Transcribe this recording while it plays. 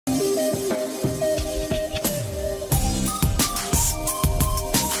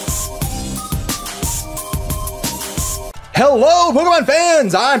Hello, Pokemon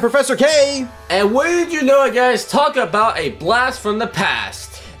fans! I'm Professor K. And wouldn't you know it, guys, talk about a blast from the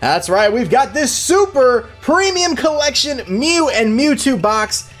past. That's right, we've got this super premium collection Mew and Mewtwo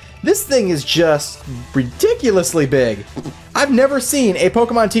box. This thing is just ridiculously big. I've never seen a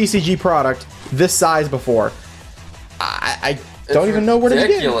Pokemon TCG product this size before. I don't even know where to begin.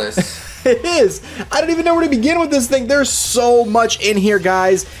 Ridiculous. It is. I don't even know where to begin with this thing. There's so much in here,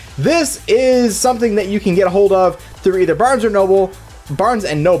 guys. This is something that you can get a hold of through either Barnes and Noble,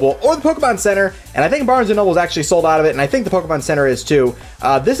 or the Pokemon Center, and I think Barnes and Noble is actually sold out of it, and I think the Pokemon Center is too.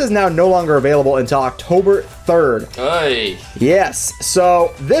 This is now no longer available until October 3rd. Hey. Yes,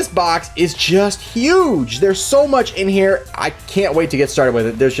 so this box is just huge. There's so much in here. I can't wait to get started with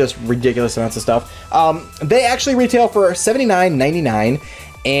it. There's just ridiculous amounts of stuff. They actually retail for $79.99,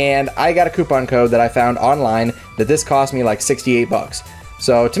 and I got a coupon code that I found online that this cost me like 68 bucks.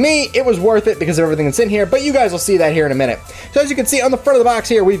 So to me, it was worth it because of everything that's in here, but you guys will see that here in a minute. So as you can see on the front of the box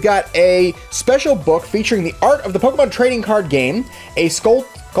here, we've got a special book featuring the art of the Pokemon trading card game, a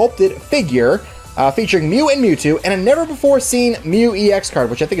sculpted figure featuring Mew and Mewtwo, and a never-before-seen Mew EX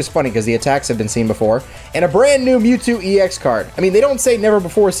card, which I think is funny because the attacks have been seen before, and a brand new Mewtwo EX card. I mean, they don't say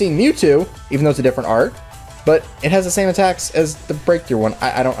never-before-seen Mewtwo, even though it's a different art, but it has the same attacks as the Breakthrough one.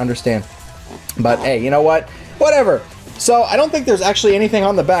 I don't understand. But hey, you know what? Whatever. So, I don't think there's actually anything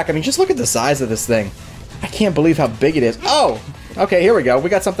on the back. I mean, just look at the size of this thing. I can't believe how big it is. Oh! Okay, here we go. We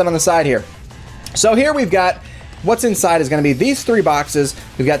got something on the side here. So here we've got, what's inside is going to be these 3 boxes.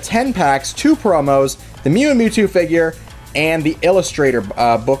 We've got 10 packs, 2 promos, the Mew and Mewtwo figure, and the Illustrator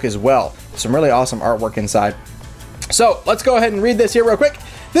book as well. Some really awesome artwork inside. So, let's go ahead and read this here real quick.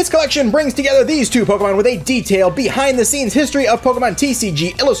 This collection brings together these 2 Pokemon with a detailed behind-the-scenes history of Pokemon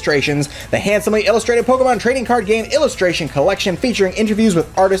TCG illustrations, the handsomely illustrated Pokemon trading card game illustration collection featuring interviews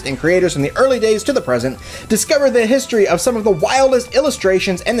with artists and creators from the early days to the present. Discover the history of some of the wildest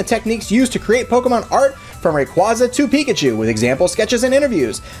illustrations and the techniques used to create Pokemon art from Rayquaza to Pikachu, with example sketches and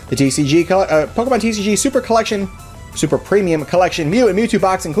interviews. The Pokemon TCG Super Premium Collection Mew and Mewtwo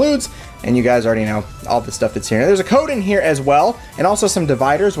box includes, and you guys already know all the stuff that's here. There's a code in here as well, and also some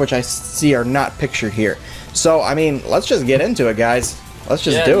dividers, which I see are not pictured here. So, I mean, let's just get into it, guys. Let's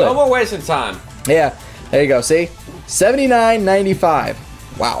just do it. No more wasting time. Yeah, there you go, see? $79.95.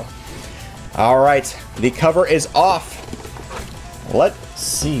 Wow. All right, the cover is off. Let's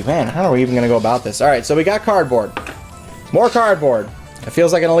see, man, how are we even going to go about this? All right, so we got cardboard. More cardboard. It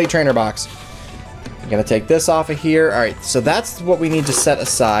feels like an Elite Trainer box. I'm gonna take this off of here. All right, so that's what we need to set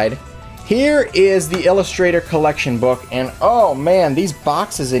aside. Here is the Illustrator collection book, and oh man, these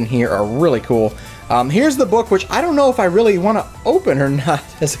boxes in here are really cool. Here's the book, which I don't know if I really want to open or not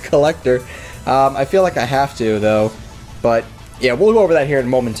as a collector. I feel like I have to though, but yeah, we'll go over that here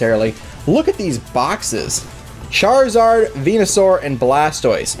momentarily. Look at these boxes. Charizard, Venusaur, and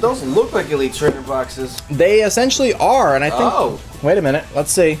Blastoise. Those look like Elite Trainer boxes. They essentially are, and I think... Oh. Wait a minute,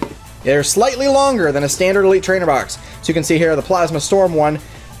 let's see. They're slightly longer than a standard Elite Trainer box. So you can see here the Plasma Storm one,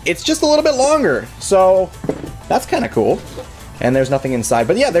 it's just a little bit longer. So that's kind of cool. And there's nothing inside.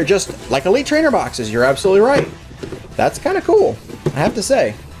 But yeah, they're just like Elite Trainer boxes. You're absolutely right. That's kind of cool, I have to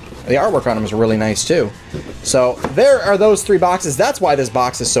say. The artwork on them is really nice too. So there are those 3 boxes. That's why this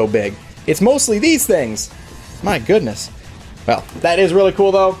box is so big. It's mostly these things. My goodness. Well, that is really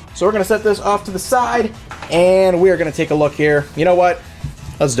cool though. So we're going to set this off to the side. And we're going to take a look here. You know what?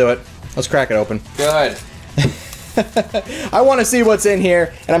 Let's do it. Let's crack it open. Good. I want to see what's in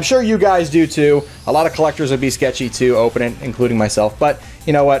here, and I'm sure you guys do too. A lot of collectors would be sketchy to open it, including myself, but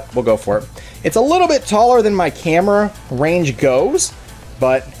you know what? We'll go for it. It's a little bit taller than my camera range goes,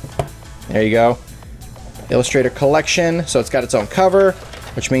 but there you go. Illustrator collection, so it's got its own cover,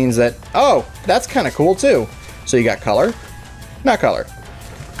 which means that, oh, that's kind of cool too. So you got color, not color.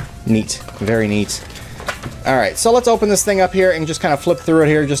 Neat, very neat. Alright, so let's open this thing up here and just kind of flip through it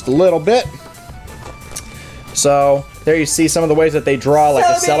here just a little bit. So, there you see some of the ways that they draw like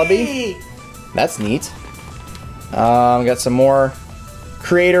a Celebi. That's neat. We got some more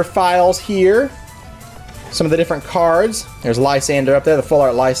creator files here. Some of the different cards. There's Lysander up there, the full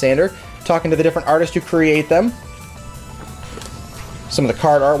art Lysander. Talking to the different artists who create them. Some of the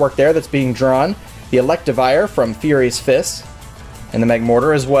card artwork there that's being drawn. The Electivire from Fury's Fist. And the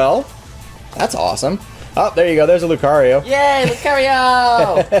Magmortar as well. That's awesome. Oh, there you go. There's a Lucario. Yay,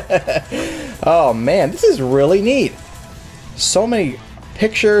 Lucario! Oh, man. This is really neat. So many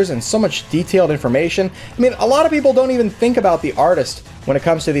pictures and so much detailed information. I mean, a lot of people don't even think about the artist when it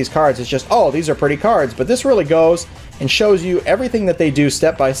comes to these cards. It's just, oh, these are pretty cards. But this really goes and shows you everything that they do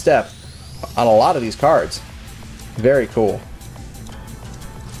step by step on a lot of these cards. Very cool.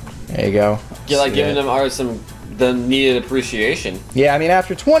 There you go. You're like giving them artists some the needed appreciation. Yeah, I mean,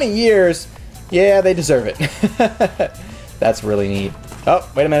 after 20 years, yeah, they deserve it. That's really neat. Oh,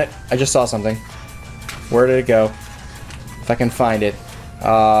 wait a minute. I just saw something. Where did it go? If I can find it.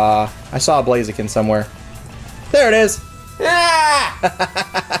 I saw a Blaziken somewhere. There it is! Ah!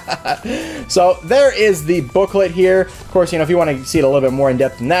 So, there is the booklet here. Of course, you know, if you want to see it a little bit more in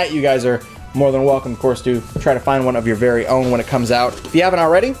depth than that, you guys are more than welcome, of course, to try to find one of your very own when it comes out, if you haven't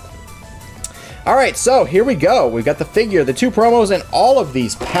already. Alright, so here we go. We've got the figure, the 2 promos, and all of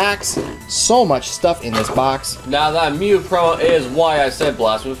these packs. So much stuff in this box. Now that Mew promo is why I said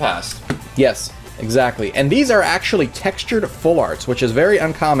Blast from the Past. Yes, exactly. And these are actually textured full arts, which is very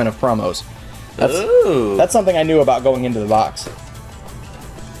uncommon of promos. That's something I knew about going into the box.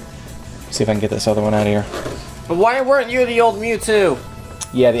 See if I can get this other one out of here. But why weren't you the old Mewtwo?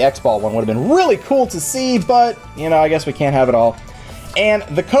 Yeah, the X-Ball one would have been really cool to see, but, you know, I guess we can't have it all. And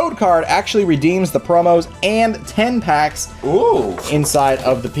the code card actually redeems the promos and 10 packs inside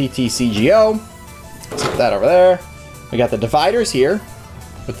of the PTCGO. Let's put that over there. We got the dividers here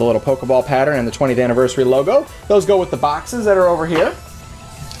with the little Pokeball pattern and the 20th anniversary logo. Those go with the boxes that are over here.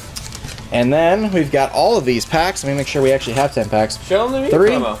 And then we've got all of these packs. Let me make sure we actually have 10 packs. Show them the Mew 3,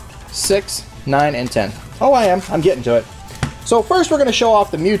 promo. 6, 9, and 10. Oh, I am. I'm getting to it. So first we're going to show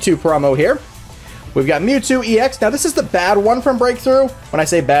off the Mewtwo promo here. We've got Mewtwo EX. Now this is the bad one from Breakthrough. When I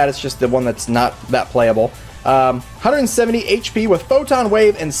say bad, it's just the one that's not that playable. 170 HP with Photon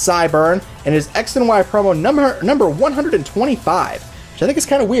Wave and Psyburn, and his X and Y promo number 125. Which I think is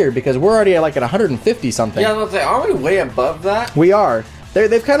kind of weird because we're already like at 150 something. Yeah, I was about to say, aren't we way above that? We are.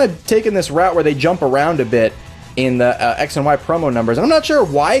 They've kind of taken this route where they jump around a bit in the X and Y promo numbers. I'm not sure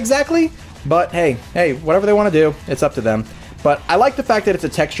why exactly, but hey, whatever they want to do, it's up to them. But I like the fact that it's a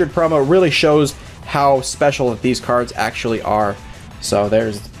textured promo. It really shows how special that these cards actually are. So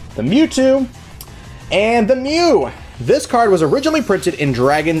there's the Mewtwo and the Mew. This card was originally printed in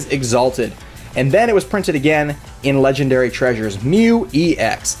Dragons Exalted, and then it was printed again in Legendary Treasures, Mew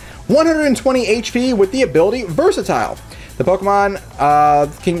EX. 120 HP with the ability Versatile. The Pokemon,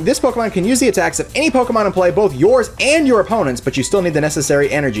 this Pokemon can use the attacks of any Pokemon in play, both yours and your opponent's, but you still need the necessary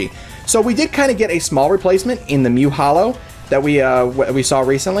energy. So we did kind of get a small replacement in the Mew Hollow that we saw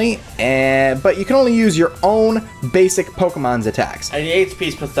recently, but you can only use your own basic Pokemon's attacks. And the HP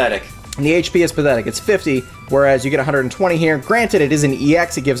is pathetic. And the HP is pathetic. It's 50, whereas you get 120 here. Granted, it is an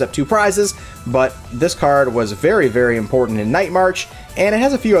EX, it gives up 2 prizes, but this card was very, very important in Night March, and it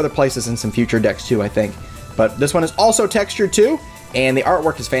has a few other places in some future decks too, I think. But this one is also textured too, and the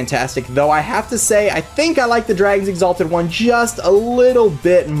artwork is fantastic, though I have to say, I think I like the Dragons Exalted one just a little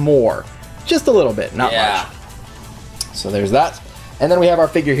bit more. Just a little bit, not much. So there's that. And then we have our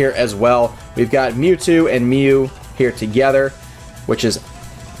figure here as well. We've got Mewtwo and Mew here together, which is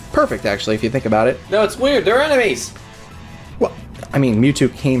perfect, actually, if you think about it. No, it's weird. They're enemies. Well, I mean,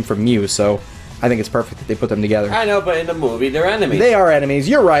 Mewtwo came from Mew, so I think it's perfect that they put them together. I know, but in the movie, they're enemies. They are enemies.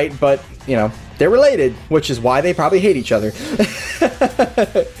 You're right, but, you know, they're related, which is why they probably hate each other.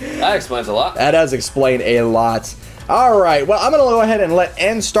 That explains a lot. That does explain a lot. All right, well, I'm going to go ahead and let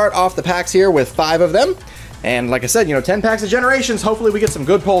N start off the packs here with 5 of them. And like I said, you know, 10 packs of Generations. Hopefully we get some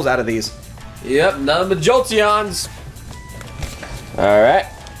good pulls out of these. Yep, none of the Jolteons. Alright.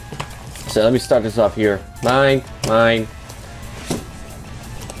 So let me start this off here. Mine.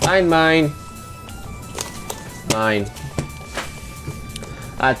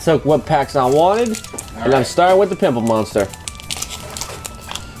 I took what packs I wanted, and I'm starting with the Pimple Monster.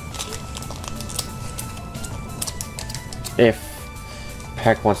 If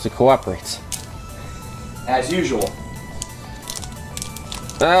pack wants to cooperate. As usual.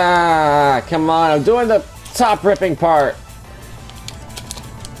 Ah, come on, I'm doing the top ripping part.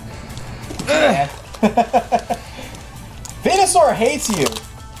 Venusaur hates you.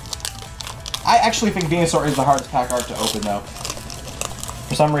 I actually think Venusaur is the hardest pack art to open, though.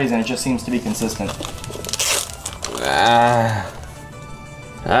 For some reason, it just seems to be consistent.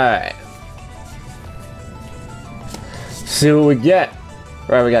 Alright. See what we get.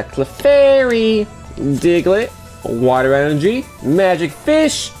 Right, we got Clefairy, Diglett, Water Energy, Magic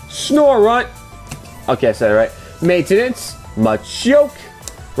Fish, Snorunt. Okay, I said it right. Maintenance, Machoke,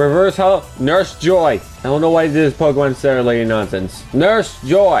 Reverse Hollow, Nurse Joy. I don't know why they did this Pokemon Center lady nonsense. Nurse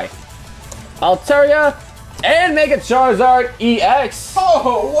Joy, Altaria, and make a Charizard EX.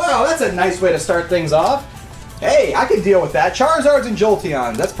 Oh, wow, that's a nice way to start things off. Hey, I can deal with that. Charizards and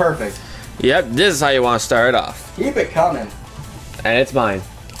Jolteons, that's perfect. Yep, this is how you want to start it off. Keep it coming. And it's mine.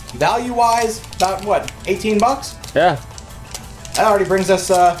 Value-wise, about what, 18 bucks? Yeah. That already brings us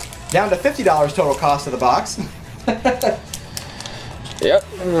down to $50 total cost of the box. Yep.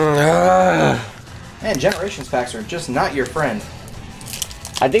 Man, Generations packs are just not your friend.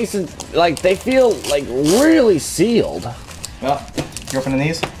 I think since, like, they feel like really sealed. Well, you opening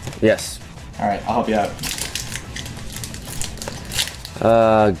these? Yes. Alright, I'll help you out.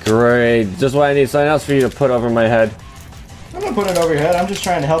 Great. Just what I need, something else for you to put over my head. I'm gonna put it over your head. I'm just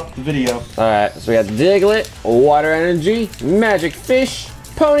trying to help the video. Alright, so we got Diglett, Water Energy, Magic Fish,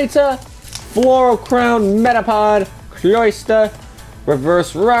 Ponyta, Floral Crown, Metapod, Cloyster,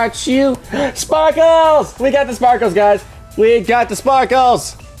 Reverse Raichu, Sparkles! We got the Sparkles, guys! We got the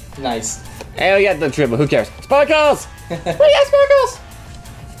Sparkles! Nice. And we got the triple, who cares? Sparkles! We got Sparkles!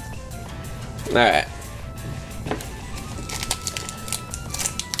 Alright.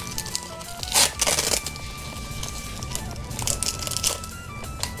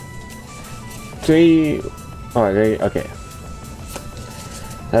 Alright, okay.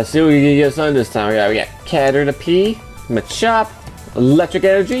 Let's see what we can get on this time. We got Caterpie, Machop, Electric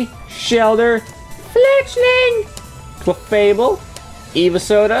Energy, Shelter, Fletchling, Clefable,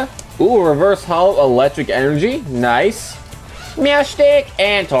 Evisoda, ooh, Reverse Hollow Electric Energy, nice, Meowstick,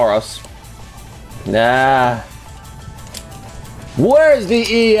 and Tauros. Nah. Where's the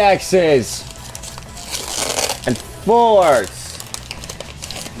EXs? And Full Arts.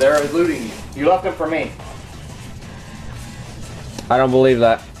 They're eluding you. You left them for me. I don't believe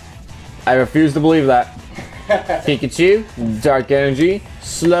that. I refuse to believe that. Pikachu, Dark Energy,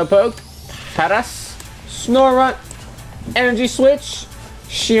 Slowpoke, Paras, Snorunt, Energy Switch,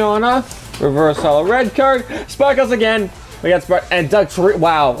 Shiona, Reverse Hollow Red card, Sparkles again. We got and Doug Trio.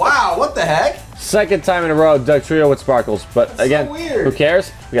 Wow. Wow, what the heck? Second time in a row, Doug Trio with Sparkles. But that's again, so weird. Who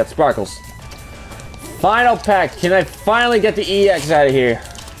cares? We got Sparkles. Final pack. Can I finally get the EX out of here?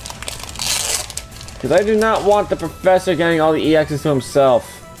 Because I do not want the professor getting all the EXs to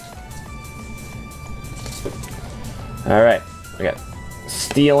himself. Alright, we got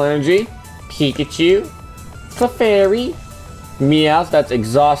Steel Energy, Pikachu, Clefairy, Meowth, that's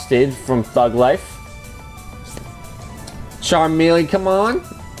exhausted from Thug Life. Charmeleon, come on.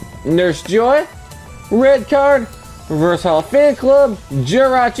 Nurse Joy, Red Card, Reverse Hollow Fan Club,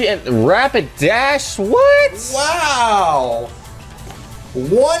 Jirachi, and Rapid Dash. What? Wow!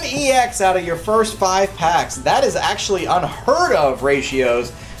 1 EX out of your first 5 packs. That is actually unheard of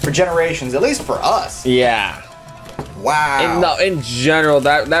ratios for Generations, at least for us. Yeah. Wow. In general,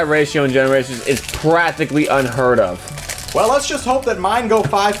 that ratio in Generations is practically unheard of. Well, let's just hope that mine go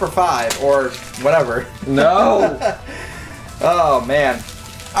 5 for 5, or whatever. No. Oh, man.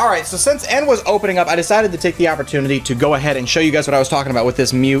 Alright, so since N was opening up, I decided to take the opportunity to go ahead and show you guys what I was talking about with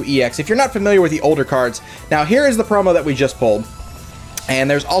this Mew EX. If you're not familiar with the older cards, now here is the promo that we just pulled. And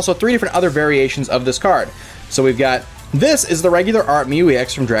there's also 3 different other variations of this card. So we've got, this is the regular art Mew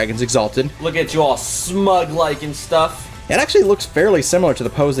EX from Dragons Exalted. Look at you all smug-like and stuff. It actually looks fairly similar to the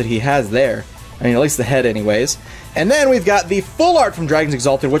pose that he has there. I mean, at least the head anyways. And then we've got the full art from Dragons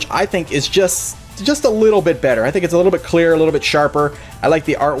Exalted, which I think is just a little bit better. I think it's a little bit clearer, a little bit sharper. I like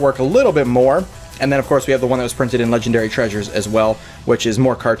the artwork a little bit more. And then, of course, we have the one that was printed in Legendary Treasures as well, which is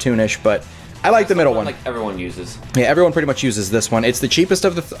more cartoonish, but I like the middle one. Like everyone uses. Yeah, everyone pretty much uses this one. It's the cheapest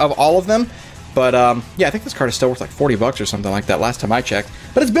of all of them, but yeah, I think this card is still worth like 40 bucks or something like that last time I checked.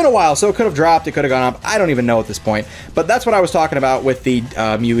 But it's been a while, so it could have dropped, it could have gone up. I don't even know at this point. But that's what I was talking about with the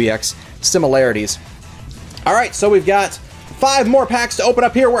Mew EX similarities. All right, so we've got 5 more packs to open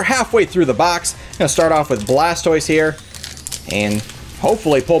up here. We're halfway through the box. I'm gonna start off with Blastoise here, and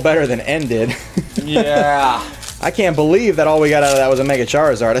hopefully pull better than N did. Yeah. I can't believe that all we got out of that was a Mega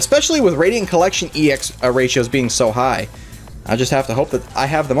Charizard, especially with Radiant Collection EX ratios being so high. I just have to hope that I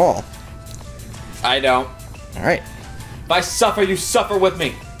have them all. I don't. Alright. If I suffer, you suffer with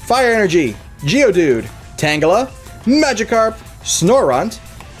me. Fire Energy, Geodude, Tangela, Magikarp, Snorunt,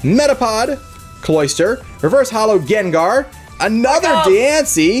 Metapod, Cloyster, Reverse Hollow Gengar, another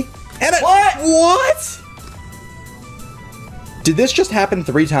Diancie, and a... What? Did this just happen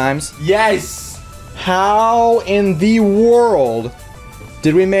 3 times? Yes. How in the world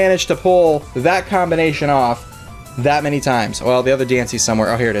did we manage to pull that combination off that many times? Well, the other Diancie's somewhere.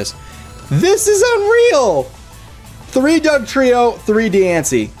 Oh, here it is. This is unreal! 3 Doug Trio, 3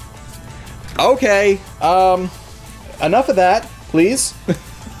 Diancie. Okay, enough of that, please.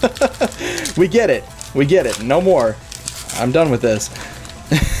 We get it. We get it. No more. I'm done with this.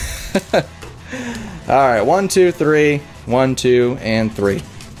 Alright, 1, 2, 3. 1, 2, and 3.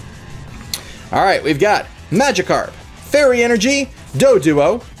 Alright, we've got Magikarp, Fairy Energy,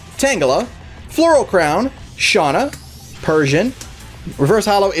 Doduo, Tangela, Floral Crown, Shauna, Persian, Reverse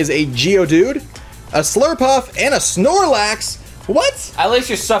Hollow is a Geodude, a Slurpuff, and a Snorlax. What? At least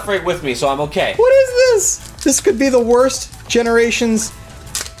you're suffering with me, so I'm okay. What is this? This could be the worst Generations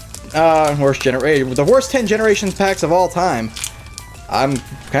the worst 10 generations packs of all time. I'm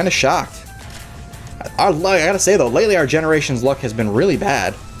kind of shocked. I gotta say though, lately our generations luck has been really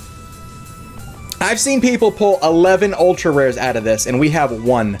bad. I've seen people pull 11 ultra rares out of this, and we have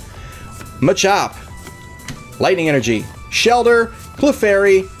 1. Machop, Lightning Energy, Shelter,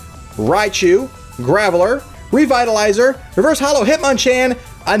 Clefairy, Raichu, Graveler, Revitalizer, Reverse Hollow Hitmonchan,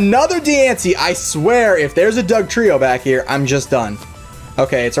 another Diancie. I swear, if there's a Doug Trio back here, I'm just done.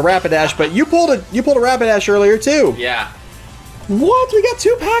 Okay, it's a Rapidash, but you pulled a Rapidash earlier too. Yeah. What? We got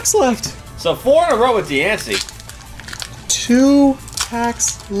 2 packs left. So 4 in a row with Diancie. 2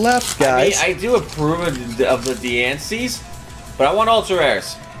 packs left, guys. I mean, I do approve of the Diancies, but I want ultra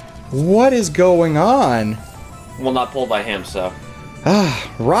rares. What is going on? Well, not pulled by him, so.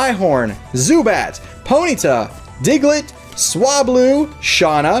 Rhyhorn, Zubat, Ponyta, Diglett, Swablu,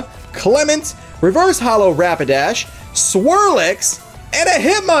 Shauna, Clement, Reverse Hollow Rapidash, Swirlix, and a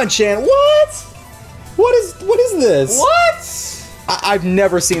Hitmonchan. What? What is this? What? I've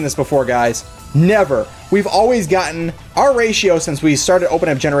never seen this before, guys. Never. We've always gotten, our ratio since we started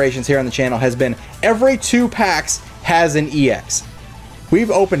opening up generations here on the channel has been every 2 packs has an EX.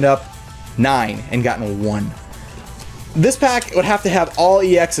 We've opened up 9 and gotten 1. This pack would have to have all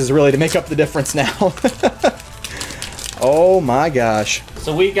EXs really to make up the difference now. Oh my gosh.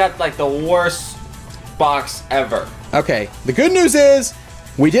 So we got like the worst box ever. Okay, the good news is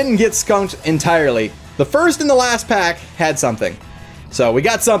we didn't get skunked entirely. The first and the last pack had something. So we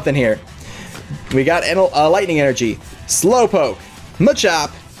got something here. We got Lightning Energy, Slowpoke,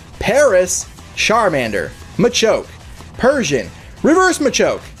 Machop, Paris, Charmander, Machoke, Persian, Reverse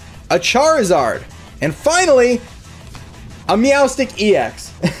Machoke, a Charizard, and finally, a Meowstic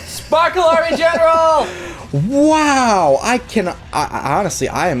EX. Sparkler in general! Wow! Honestly,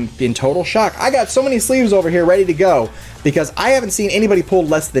 I am in total shock. I got so many sleeves over here ready to go because I haven't seen anybody pull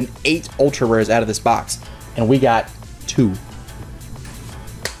less than 8 ultra rares out of this box. And we got 2.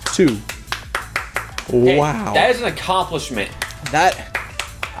 2. Hey, wow. that is an accomplishment. That,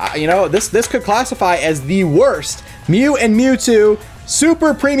 you know, this could classify as the worst Mew and Mewtwo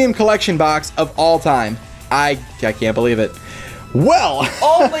Super Premium Collection box of all time. I can't believe it. Well,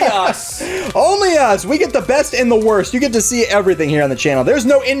 only us. Only us. We get the best and the worst. You get to see everything here on the channel. There's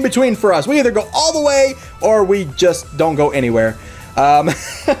no in between for us. We either go all the way or we just don't go anywhere.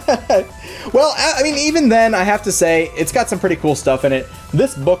 Well, I mean, even then, I have to say, it's got some pretty cool stuff in it.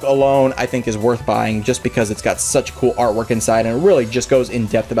 This book alone, I think, is worth buying just because it's got such cool artwork inside, and it really just goes in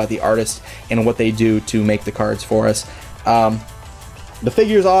depth about the artist and what they do to make the cards for us. The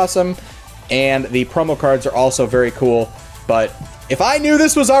figure's awesome, and the promo cards are also very cool, but if I knew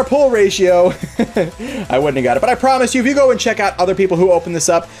this was our pull ratio, I wouldn't have got it. But I promise you, if you go and check out other people who opened this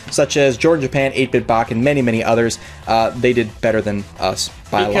up, such as Jordan Japan, 8-Bit Bach, and many, many others, they did better than us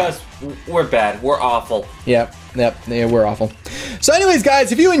by a lot. Because we're bad. We're awful. Yep, we're awful. So anyways,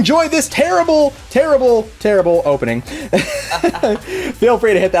 guys, if you enjoyed this terrible, terrible, terrible opening, feel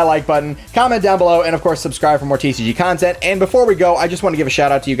free to hit that like button, comment down below, and of course, subscribe for more TCG content. And before we go, I just want to give a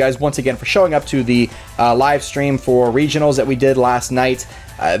shout out to you guys once again for showing up to the live stream for regionals that we did last night.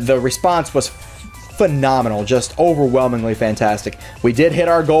 The response was phenomenal, just overwhelmingly fantastic. We did hit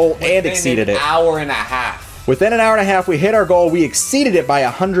our goal and exceeded it. Within an hour and a half. Within an hour and a half, we hit our goal. We exceeded it by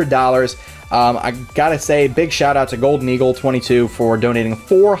 $100. I gotta say, big shout out to Golden Eagle 22 for donating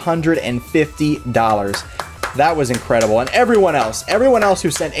 $450. That was incredible. And everyone else who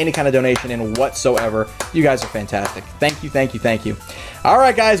sent any kind of donation in whatsoever, you guys are fantastic. Thank you, thank you, thank you. All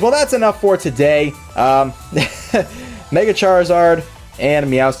right, guys, well, that's enough for today. Mega Charizard and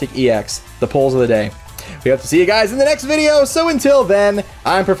Meowstic EX, the pulls of the day. We hope to see you guys in the next video. So until then,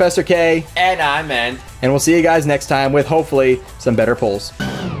 I'm Professor K. And I'm N. And we'll see you guys next time with hopefully some better pulls.